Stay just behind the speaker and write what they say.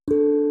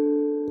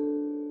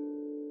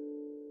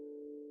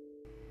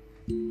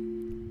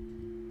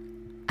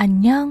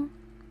안녕,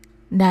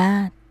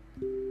 나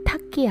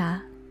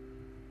타키야.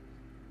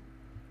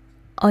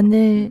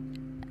 오늘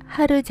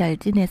하루 잘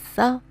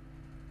지냈어?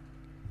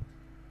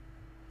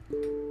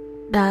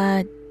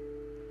 나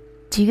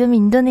지금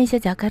인도네시아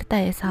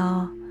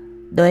자카르타에서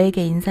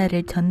너에게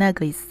인사를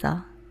전하고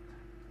있어.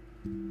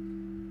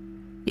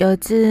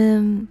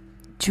 요즘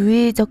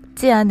주위에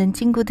적지 않은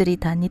친구들이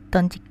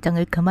다니던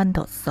직장을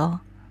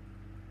그만뒀어.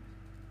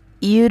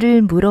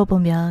 이유를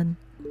물어보면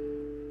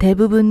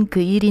대부분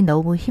그 일이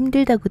너무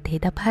힘들다고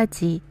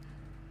대답하지.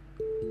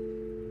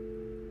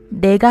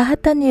 내가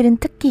하던 일은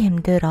특히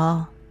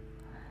힘들어.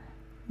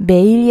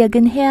 매일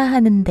야근해야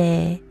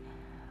하는데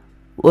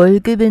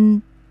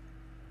월급은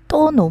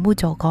또 너무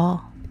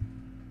적어.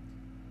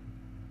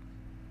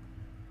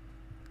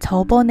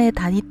 저번에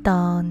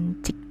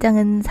다니던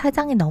직장은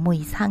사장이 너무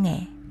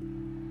이상해.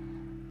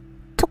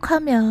 툭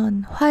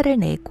하면 화를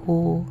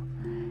내고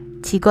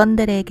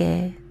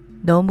직원들에게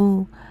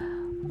너무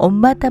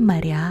엄하단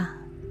말이야.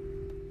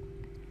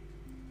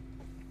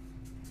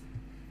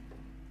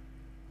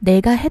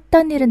 내가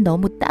했던 일은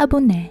너무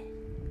따분해.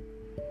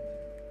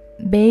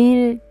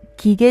 매일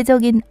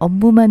기계적인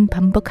업무만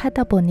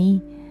반복하다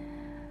보니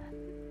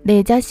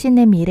내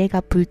자신의 미래가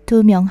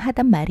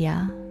불투명하단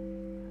말이야.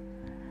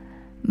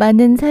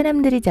 많은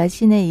사람들이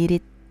자신의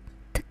일이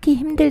특히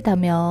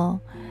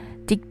힘들다며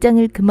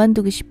직장을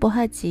그만두고 싶어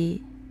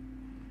하지.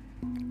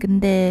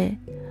 근데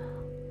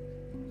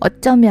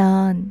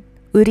어쩌면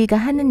우리가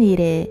하는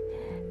일의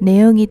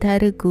내용이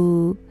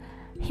다르고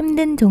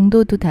힘든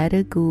정도도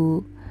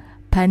다르고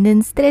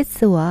받는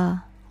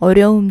스트레스와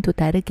어려움도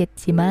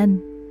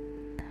다르겠지만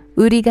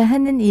우리가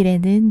하는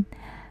일에는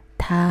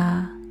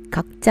다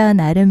각자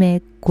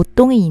나름의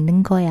고통이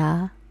있는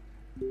거야.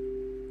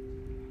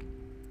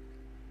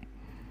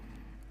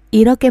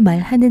 이렇게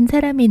말하는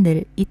사람이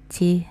늘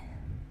있지.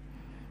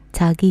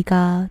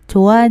 자기가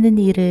좋아하는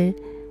일을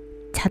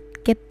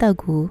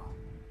찾겠다고.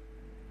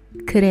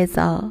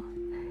 그래서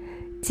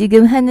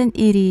지금 하는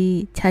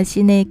일이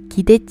자신의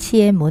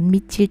기대치에 못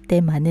미칠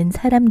때 많은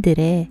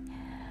사람들의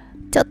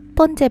첫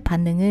번째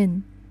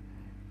반응은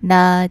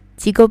나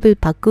직업을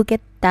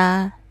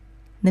바꾸겠다는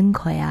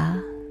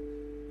거야.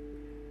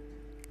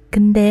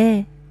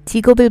 근데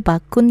직업을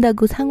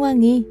바꾼다고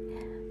상황이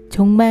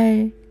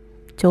정말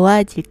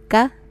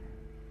좋아질까?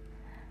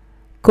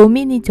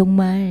 고민이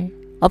정말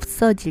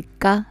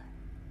없어질까?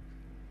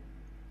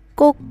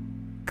 꼭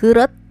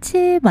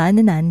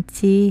그렇지만은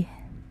않지.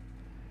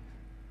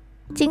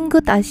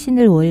 친구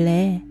자신을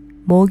원래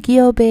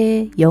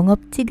모기업의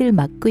영업직을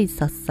맡고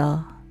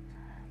있었어.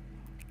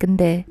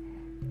 근데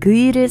그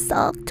일을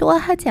썩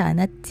좋아하지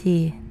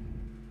않았지.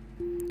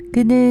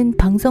 그는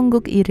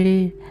방송국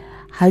일을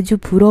아주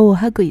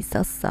부러워하고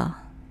있었어.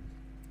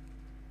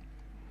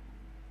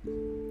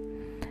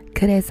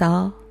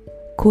 그래서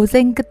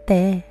고생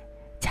끝에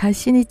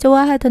자신이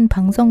좋아하던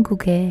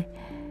방송국에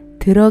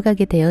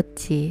들어가게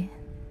되었지.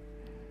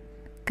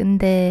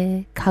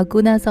 근데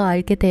가고 나서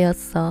알게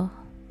되었어.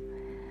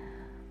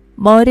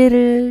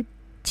 머리를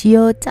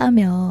쥐어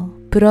짜며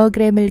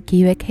프로그램을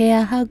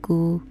기획해야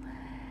하고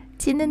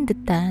찌는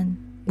듯한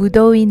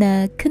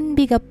무더위나 큰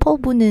비가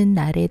퍼부는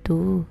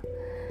날에도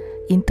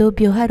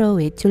인터뷰하러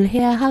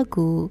외출해야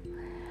하고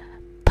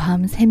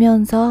밤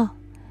새면서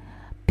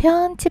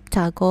편집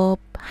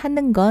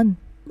작업하는 건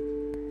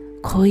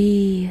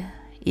거의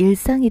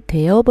일상이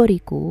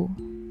되어버리고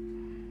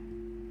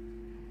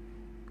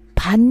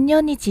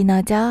반년이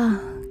지나자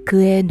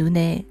그의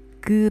눈에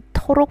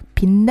그토록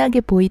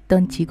빛나게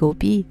보이던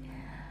직업이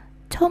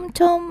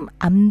점점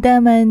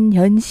암담한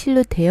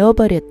현실로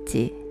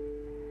되어버렸지.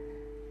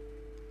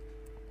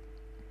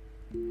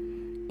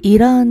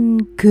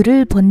 이런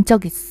글을 본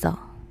적 있어.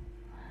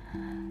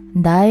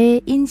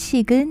 나의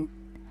인식은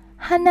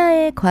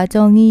하나의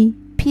과정이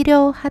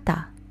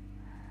필요하다.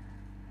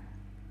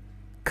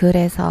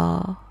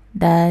 그래서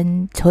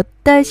난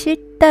좋다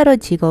싫다로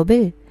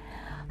직업을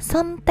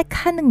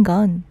선택하는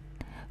건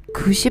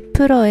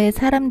 90%의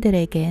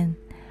사람들에겐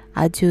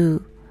아주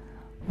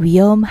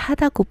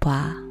위험하다고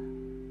봐.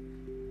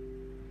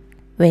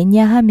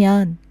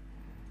 왜냐하면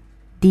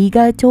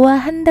네가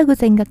좋아한다고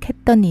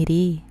생각했던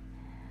일이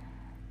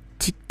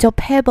직접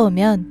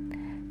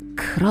해보면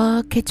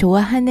그렇게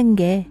좋아하는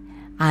게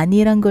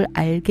아니란 걸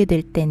알게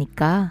될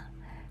때니까.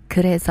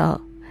 그래서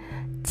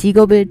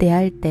직업을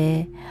대할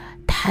때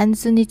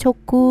단순히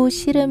좋고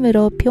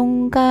싫음으로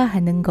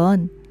평가하는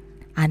건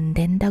안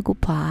된다고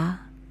봐.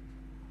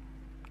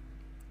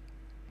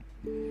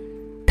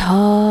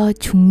 더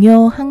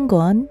중요한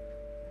건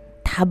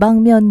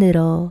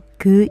다방면으로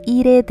그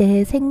일에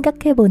대해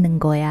생각해 보는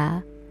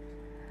거야.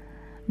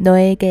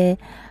 너에게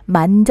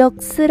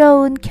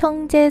만족스러운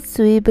경제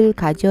수입을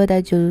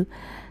가져다 줄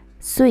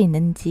수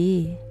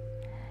있는지,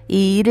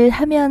 이 일을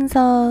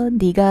하면서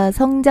네가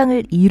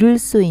성장을 이룰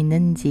수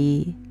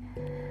있는지,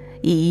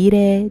 이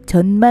일의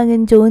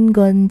전망은 좋은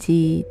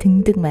건지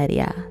등등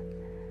말이야.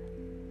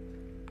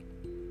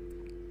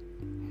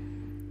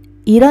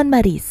 이런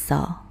말이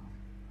있어.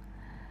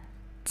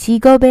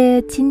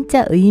 직업의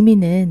진짜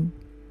의미는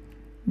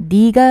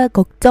네가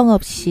걱정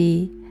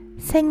없이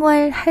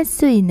생활할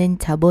수 있는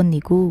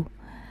자본이고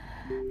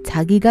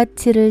자기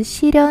가치를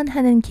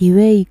실현하는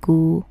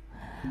기회이고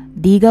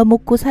네가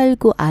먹고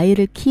살고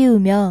아이를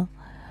키우며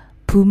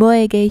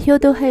부모에게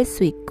효도할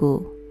수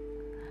있고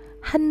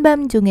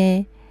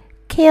한밤중에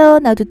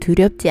깨어나도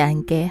두렵지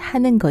않게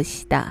하는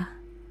것이다.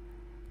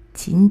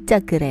 진짜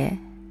그래.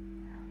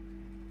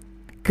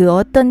 그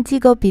어떤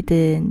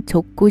직업이든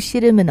좋고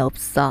싫음은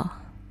없어.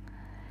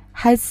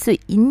 할 수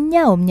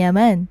있냐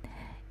없냐만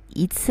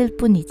있을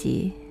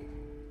뿐이지.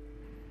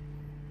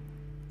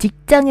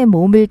 직장에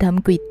몸을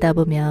담고 있다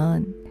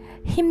보면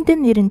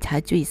힘든 일은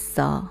자주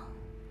있어.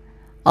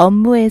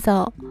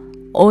 업무에서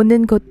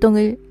오는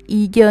고통을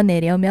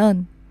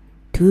이겨내려면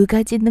두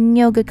가지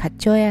능력을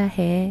갖춰야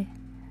해.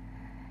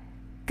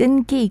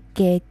 끈기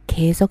있게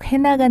계속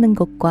해나가는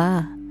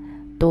것과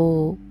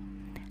또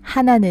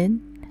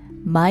하나는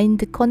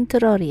마인드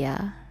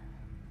컨트롤이야.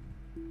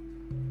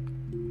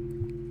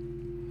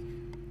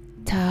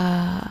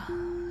 자,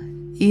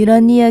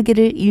 이런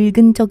이야기를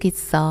읽은 적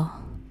있어.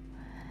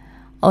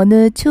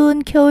 어느 추운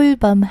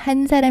겨울밤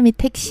한 사람이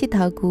택시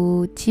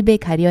타고 집에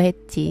가려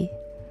했지.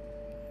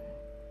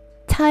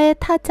 차에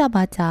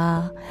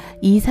타자마자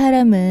이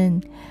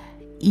사람은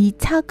이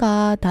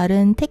차가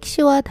다른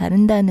택시와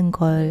다른다는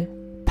걸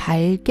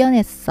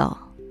발견했어.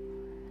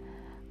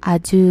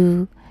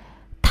 아주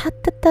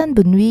따뜻한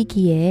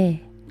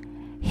분위기에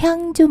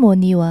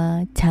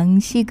향주머니와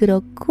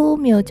장식으로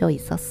꾸며져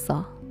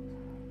있었어.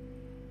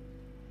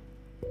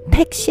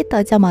 택시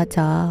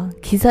타자마자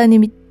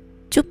기사님이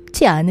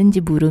춥지 않은지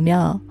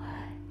물으며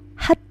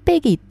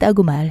핫백이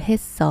있다고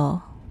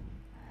말했어.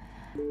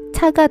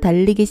 차가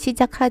달리기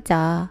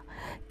시작하자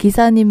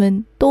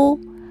기사님은 또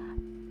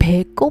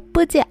배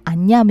고프지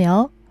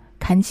않냐며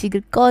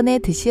간식을 꺼내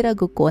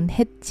드시라고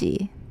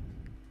권했지.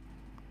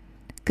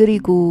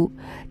 그리고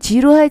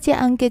지루하지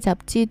않게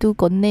잡지도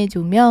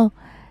건네주며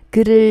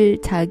그를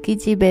자기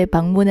집에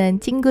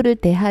방문한 친구를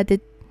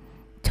대하듯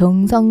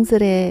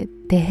정성스레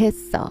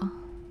대했어.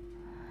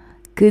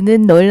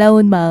 그는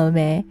놀라운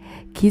마음에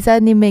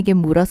기사님에게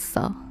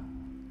물었어.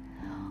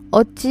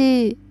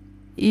 어찌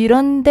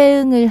이런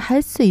대응을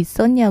할 수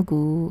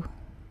있었냐고.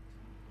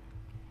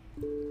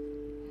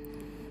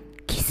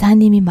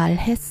 기사님이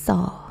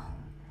말했어.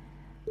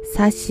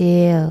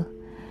 사실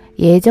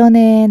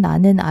예전에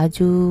나는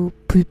아주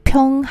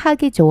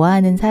불평하기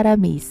좋아하는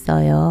사람이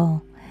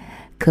있어요.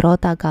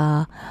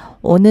 그러다가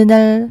어느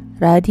날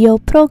라디오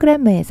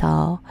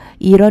프로그램에서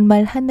이런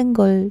말 하는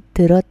걸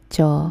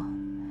들었죠.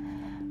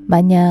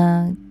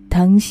 만약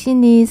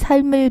당신이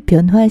삶을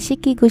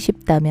변화시키고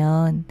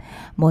싶다면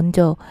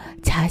먼저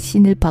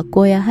자신을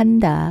바꿔야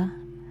한다.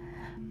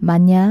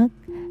 만약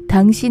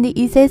당신이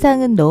이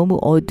세상은 너무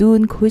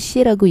어두운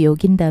곳이라고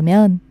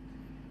여긴다면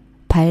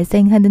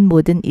발생하는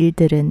모든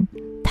일들은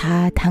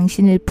다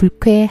당신을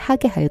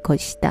불쾌하게 할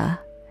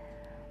것이다.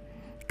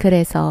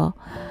 그래서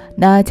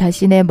나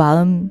자신의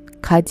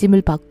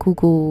마음가짐을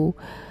바꾸고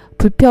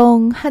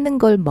불평하는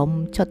걸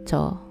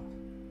멈췄죠.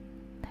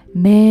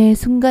 매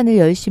순간을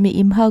열심히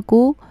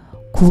임하고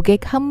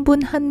고객 한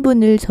분 한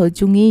분을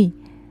소중히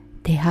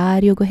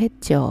대하려고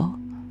했죠.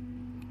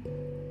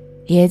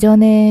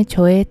 예전에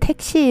저의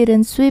택시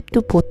일은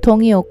수입도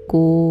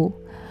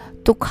보통이었고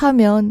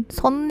뚝하면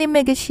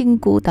손님에게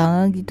신고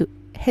당하기도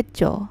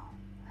했죠.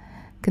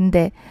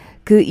 근데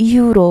그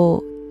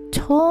이후로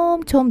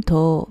점점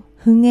더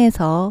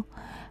흥해서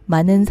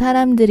많은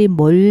사람들이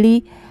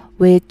멀리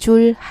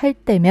외출할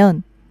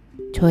때면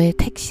저의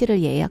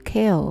택시를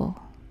예약해요.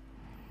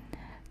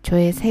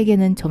 저의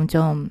세계는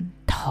점점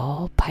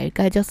더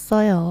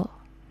밝아졌어요.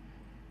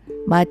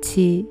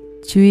 마치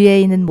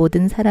주위에 있는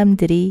모든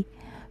사람들이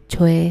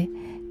저의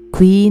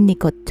귀인이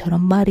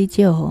것처럼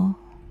말이죠.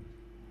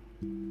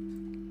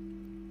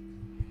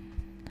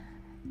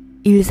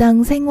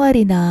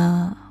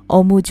 일상생활이나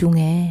업무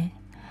중에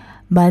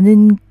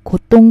많은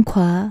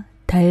고통과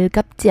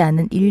달갑지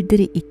않은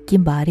일들이 있기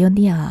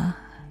마련이야.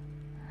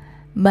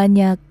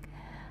 만약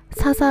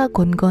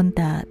사사건건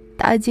다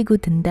따지고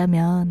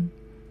든다면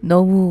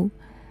너무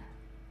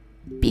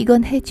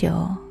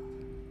삐건해져.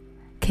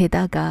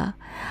 게다가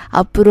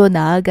앞으로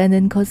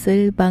나아가는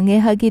것을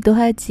방해하기도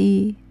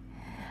하지.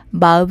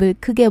 마음을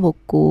크게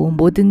먹고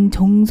모든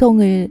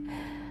정성을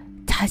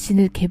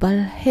자신을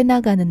개발해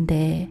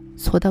나가는데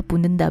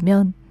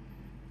쏟아붓는다면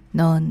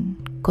넌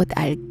곧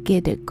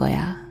알게 될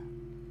거야.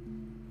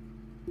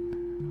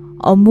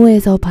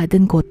 업무에서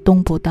받은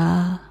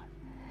고통보다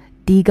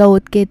네가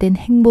얻게 된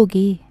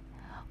행복이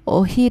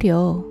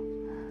오히려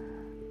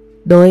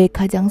너의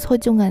가장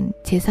소중한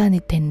재산이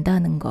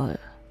된다는 걸.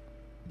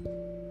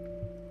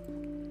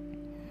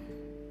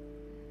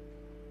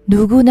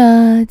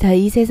 누구나 다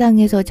이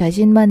세상에서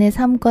자신만의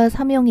삶과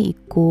사명이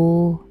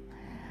있고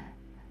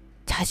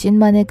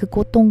자신만의 그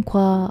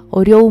고통과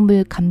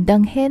어려움을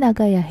감당해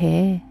나가야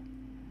해.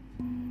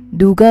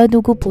 누가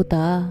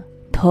누구보다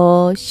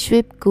더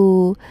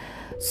쉽고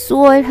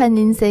수월한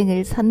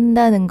인생을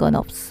산다는 건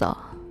없어.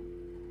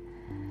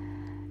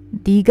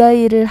 네가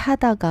일을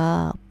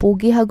하다가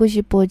포기하고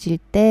싶어질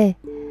때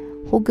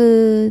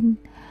혹은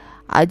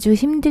아주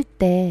힘들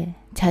때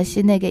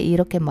자신에게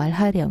이렇게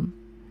말하렴.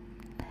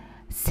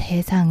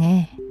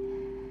 세상에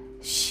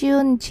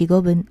쉬운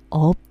직업은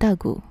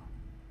없다고.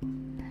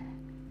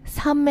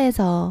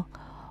 삶에서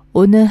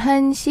어느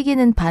한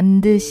시기는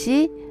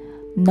반드시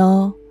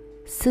너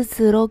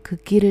스스로 그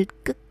길을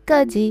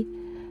끝까지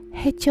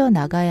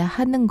헤쳐나가야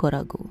하는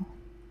거라고.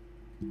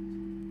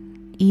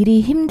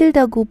 일이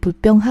힘들다고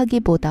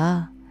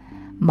불평하기보다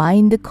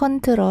마인드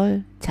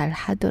컨트롤 잘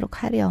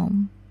하도록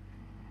하렴.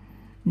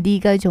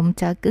 네가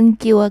점차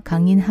끈기와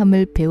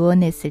강인함을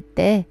배워냈을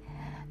때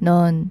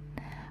넌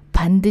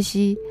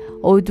반드시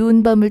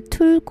어두운 밤을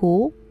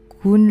뚫고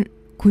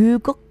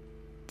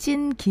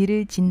굴곡진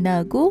길을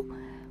지나고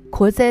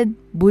거센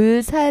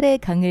물살의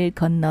강을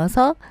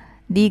건너서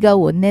네가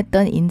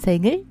원했던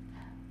인생을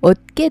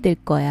얻게 될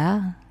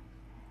거야.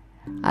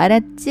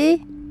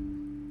 알았지?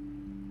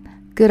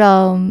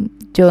 그럼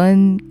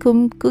좋은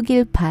꿈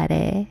꾸길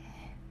바래.